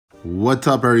What's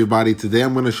up, everybody? Today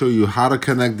I'm going to show you how to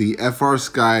connect the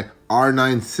Frsky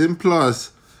R9 Slim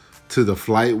Plus to the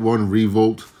Flightone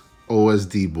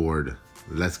RevoltOSD board.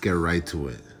 Let's get right to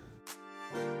it.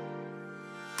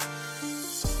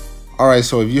 Alright,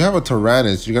 so if you have a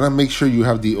Taranis, you're going to make sure you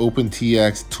have the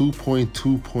OpenTX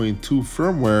 2.2.2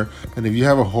 firmware, and if you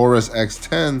have a Horus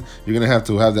X10, you're going to have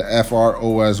the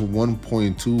FROS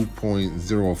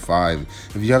 1.2.05.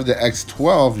 If you have the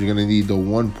X12, you're going to need the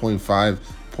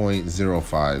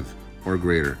 1.5.05 or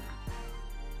greater.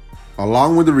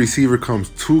 Along with the receiver comes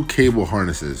two cable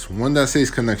harnesses, one that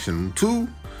says connection 2,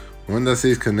 one that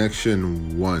says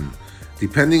connection 1.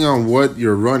 Depending on what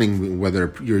you're running,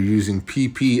 whether you're using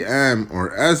PPM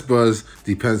or S-Bus,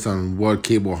 depends on what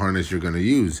cable harness you're going to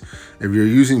use. If you're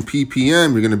using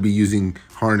PPM, you're going to be using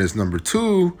harness number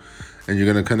 2, and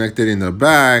you're going to connect it in the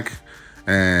back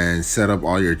and set up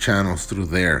all your channels through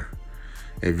there.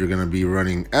 If you're going to be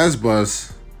running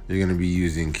S-Bus, you're going to be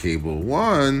using cable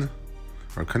 1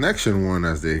 or connection 1,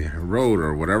 as they wrote,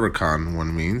 or whatever con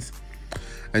 1 means,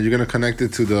 and you're going to connect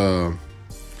it to the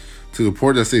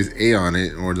port that says A on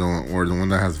it, or the one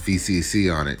that has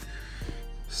VCC on it.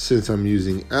 Since I'm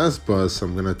using S-Bus,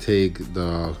 I'm going to take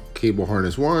the cable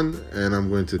harness 1 and I'm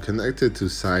going to connect it to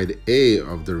side A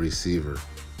of the receiver.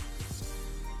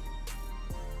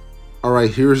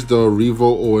 Alright, here's the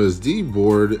RevoltOSD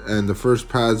board, and the first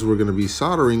pads we're going to be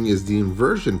soldering is the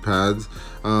inversion pads.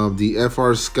 The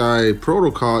Frsky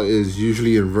protocol is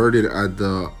usually inverted at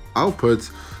the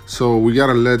outputs, so we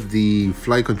gotta let the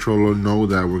flight controller know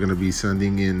that we're gonna be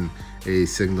sending in a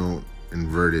signal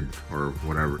inverted or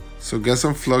whatever. So get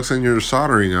some flux on your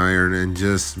soldering iron and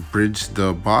just bridge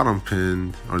the bottom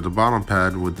pin or the bottom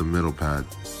pad with the middle pad.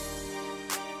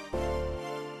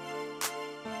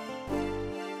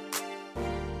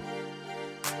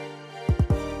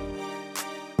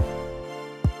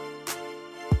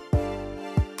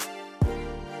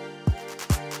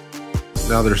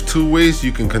 Now there's two ways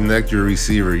you can connect your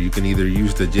receiver. You can either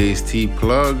use the JST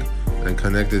plug and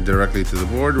connect it directly to the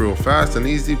board real fast and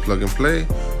easy, plug and play,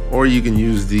 or you can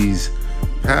use these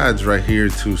pads right here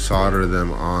to solder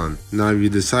them on. Now if you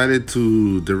decided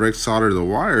to direct solder the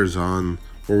wires on,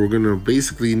 what we're gonna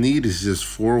basically need is just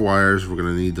 4 wires. We're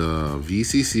gonna need the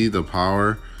VCC, the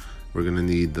power, we're gonna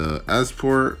need the S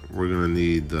port, we're gonna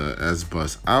need the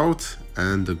S-Bus out,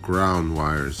 and the ground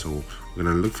wire. So we're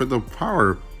gonna look for the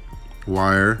power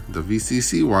wire, the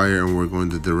VCC wire, and we're going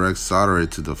to direct solder it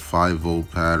to the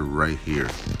 5-volt pad right here.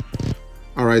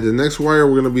 Alright, the next wire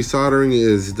we're going to be soldering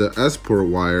is the S port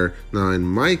wire. Now in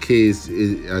my case,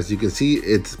 as you can see,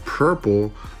 it's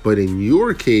purple, but in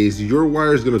your case, your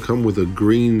wire is going to come with a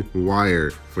green wire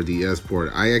for the S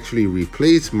port. I actually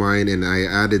replaced mine and I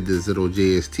added this little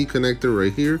JST connector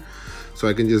right here, so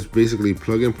I can just basically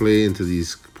plug and play into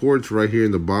these ports right here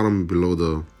in the bottom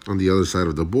below on the other side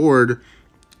of the board.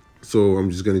 So I'm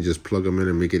just going to plug them in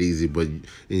and make it easy. But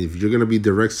if you're going to be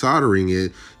direct soldering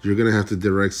it, you're going to have to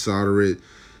direct solder it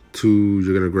to,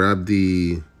 you're going to grab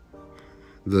the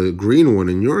green one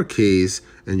in your case,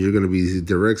 and you're going to be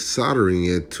direct soldering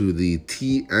it to the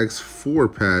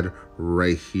TX4 pad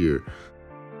right here.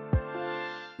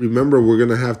 Remember, we're going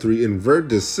to have to invert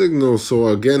the signal. So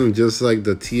again, just like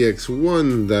the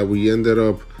TX1 that we ended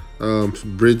up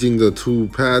bridging the 2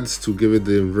 pads to give it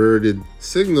the inverted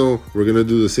signal, we're gonna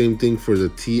do the same thing for the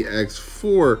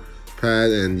TX4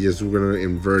 pad, and just we're gonna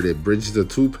invert it, bridge the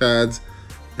 2 pads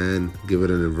and give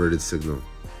it an inverted signal.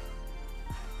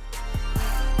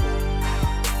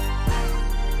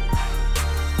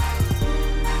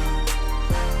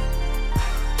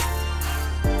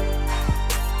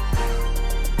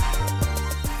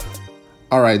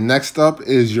 Alright, next up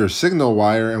is your signal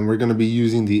wire, and we're going to be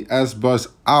using the S-Bus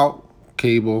out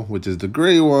cable, which is the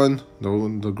gray one,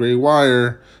 the gray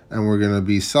wire, and we're going to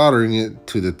be soldering it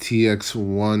to the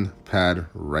TX1 pad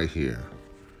right here.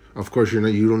 Of course, you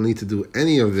don't need to do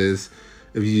any of this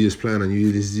if you just plan on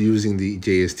using the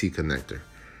JST connector.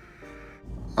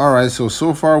 Alright,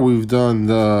 so far we've done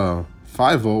the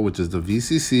 5-volt, which is the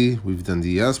VCC, we've done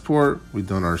the S port, we've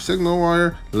done our signal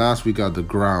wire, last we got the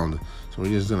ground. So we're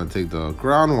just gonna take the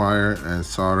ground wire and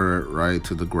solder it right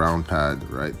to the ground pad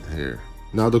right here.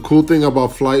 Now the cool thing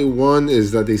about Flightone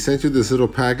is that they sent you this little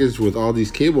package with all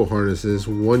these cable harnesses.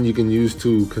 One you can use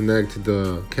to connect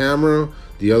the camera,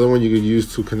 the other one you could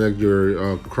use to connect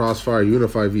your Crossfire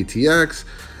Unify VTX,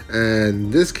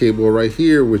 and this cable right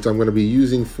here, which I'm gonna be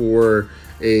using for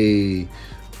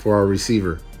our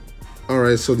receiver.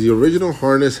 Alright, so the original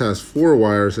harness has 4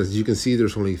 wires. As you can see,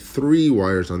 there's only 3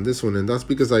 wires on this one, and that's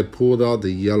because I pulled out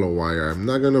the yellow wire. I'm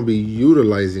not going to be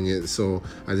utilizing it, so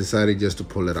I decided just to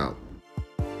pull it out.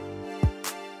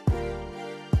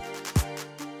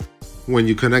 When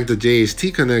you connect the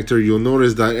JST connector, you'll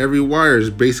notice that every wire is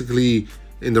basically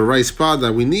in the right spot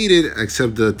that we needed,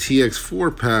 except the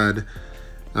TX4 pad.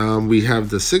 We have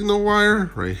the signal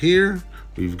wire right here.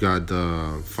 We've got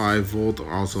the 5 volt,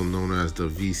 also known as the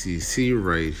VCC,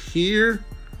 right here,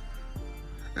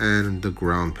 and the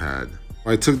ground pad.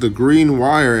 I took the green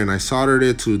wire and I soldered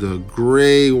it to the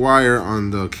gray wire on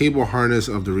the cable harness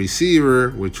of the receiver,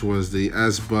 which was the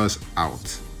S-bus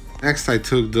out. Next, I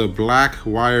took the black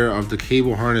wire of the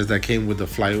cable harness that came with the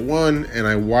Flightone and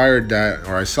I wired that,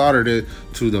 or I soldered it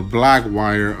to the black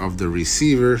wire of the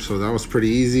receiver. So that was pretty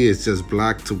easy. It's just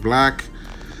black to black.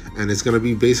 And it's going to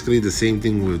be basically the same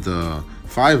thing with the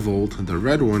 5 volt. The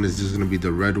red one is just going to be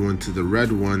the red one to the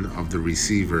red one of the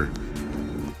receiver.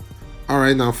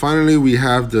 Alright, now finally we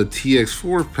have the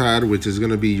TX4 pad, which is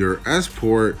going to be your S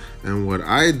port. And what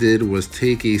I did was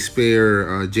take a spare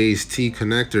JST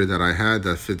connector that I had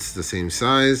that fits the same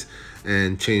size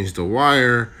and change the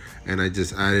wire. And I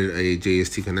just added a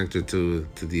JST connector to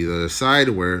the other side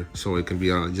so it can be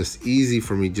just easy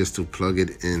for me just to plug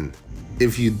it in.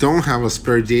 If you don't have a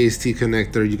spare JST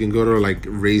connector, you can go to like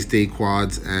Race Day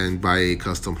Quads and buy a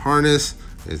custom harness.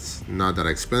 It's not that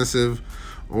expensive.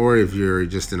 Or if you're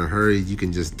just in a hurry, you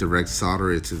can just direct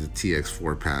solder it to the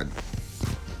TX4 pad.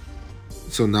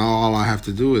 So now all I have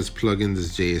to do is plug in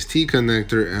this JST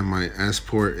connector and my S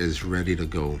port is ready to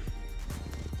go.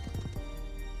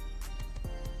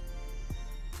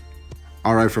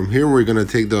 Alright, from here we're going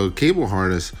to take the cable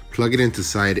harness, plug it into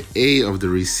side A of the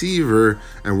receiver,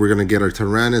 and we're going to get our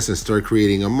Taranis and start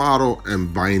creating a model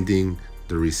and binding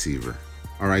the receiver.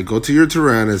 Alright, go to your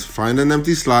Taranis, find an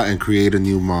empty slot and create a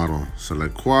new model.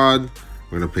 Select quad,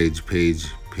 we're going to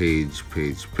page,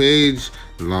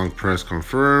 long press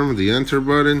confirm, the enter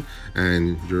button,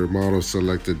 and your model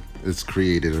selected, it's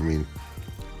created.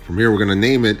 From here we're going to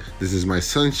name it. This is my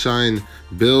Sunshine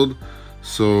build.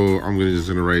 So I'm just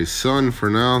gonna write sun for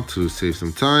now to save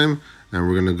some time, and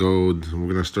we're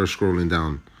gonna start scrolling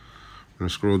down. We're gonna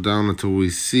scroll down until we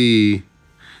see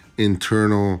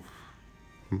internal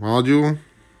module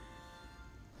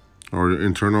or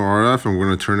internal RF, and we're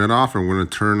gonna turn it off, and we're gonna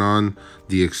turn on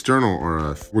the external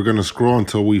RF. We're gonna scroll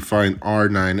until we find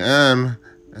R9M.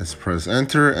 Let's press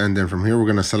enter, and then from here we're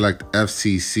gonna select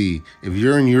FCC. If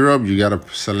you're in Europe, you gotta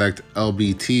select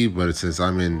LBT, but since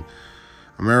I'm in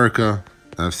America,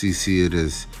 FCC it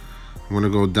is. I'm gonna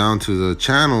go down to the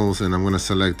channels and I'm gonna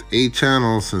select 8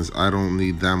 channels since I don't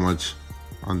need that much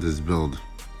on this build.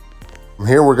 From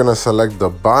here we're gonna select the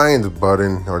bind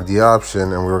button or the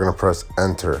option, and we're gonna press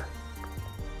enter.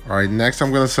 All right, next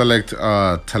I'm gonna select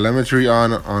telemetry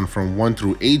on from 1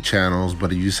 through 8 channels,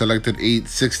 but if you selected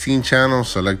 16 channels,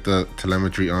 select the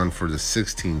telemetry on for the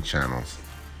 16 channels.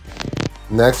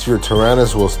 Next, your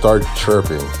Taranis will start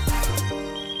chirping.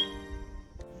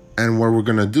 And what we're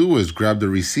gonna do is grab the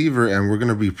receiver and we're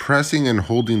gonna be pressing and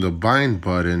holding the bind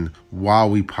button while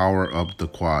we power up the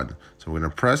quad. So we're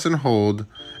gonna press and hold,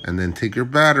 and then take your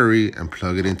battery and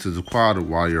plug it into the quad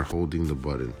while you're holding the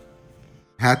button.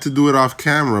 Had to do it off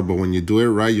camera, but when you do it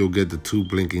right, you'll get the 2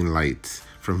 blinking lights.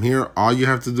 From here, all you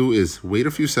have to do is wait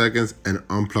a few seconds and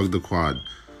unplug the quad.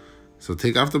 So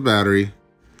take off the battery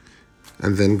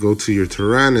and then go to your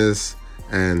Taranis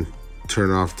and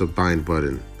turn off the bind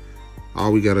button.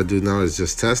 All we gotta do now is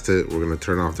just test it. We're gonna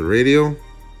turn off the radio,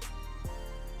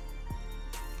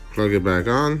 plug it back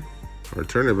on, or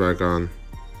turn it back on,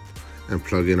 and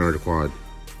plug in our quad.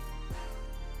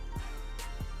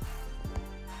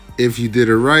 If you did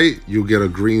it right, you'll get a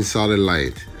green solid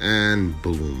light, and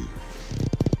boom.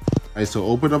 Alright, so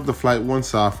open up the Flightone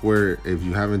software. If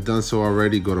you haven't done so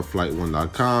already, go to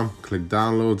flightone.com, click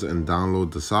downloads, and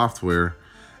download the software.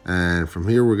 And from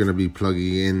here, we're gonna be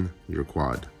plugging in your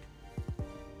quad.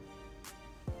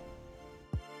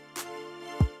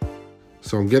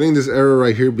 So I'm getting this error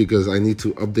right here because I need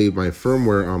to update my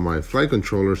firmware on my flight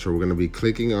controller. So we're going to be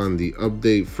clicking on the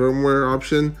update firmware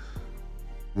option.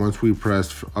 Once we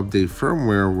press update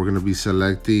firmware, we're going to be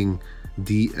selecting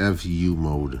DFU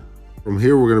mode. From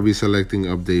here, we're going to be selecting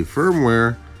update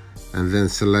firmware and then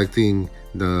selecting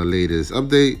the latest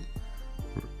update.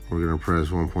 We're going to press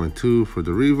 1.2 for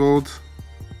the Revolt,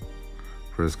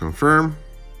 press confirm,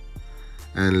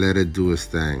 and let it do its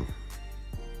thing.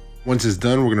 Once it's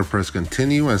done, we're going to press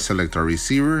continue and select our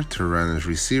receiver, Taranis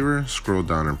receiver, scroll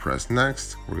down and press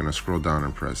next. We're going to scroll down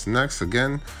and press next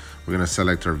again. We're going to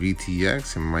select our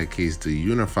VTX, in my case the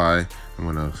Unify. I'm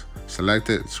going to select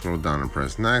it, scroll down and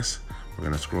press next. We're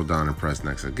going to scroll down and press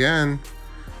next again.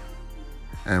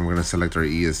 And we're going to select our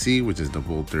ESC, which is the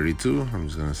Volt 32. I'm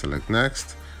just going to select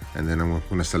next. And then I'm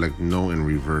going to select no and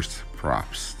reverse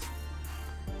props.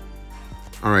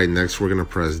 All right, next we're gonna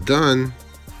press done,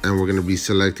 and we're gonna be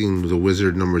selecting the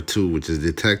wizard number 2, which is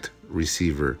detect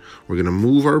receiver. We're gonna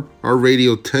move our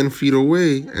radio 10 feet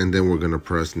away, and then we're gonna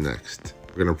press next.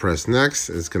 We're gonna press next.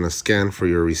 It's gonna scan for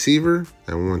your receiver,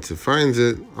 and once it finds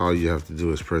it, all you have to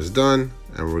do is press done,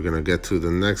 and we're gonna get to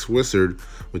the next wizard,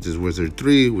 which is wizard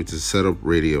 3, which is setup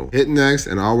radio. Hit next,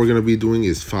 and all we're gonna be doing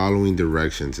is following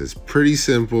directions. It's pretty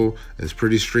simple, it's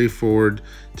pretty straightforward.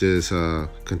 Just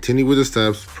continue with the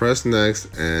steps, press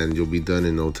next, and you'll be done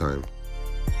in no time.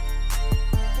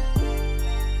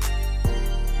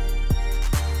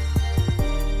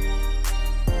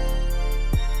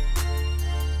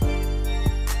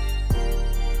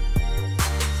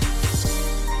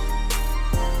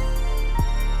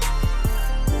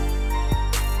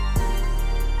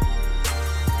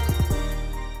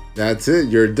 That's it,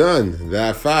 you're done.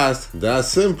 That fast, that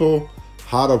simple.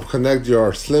 How to connect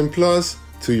your Slim Plus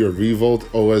to your Revolt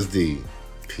OSD.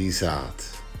 Peace out.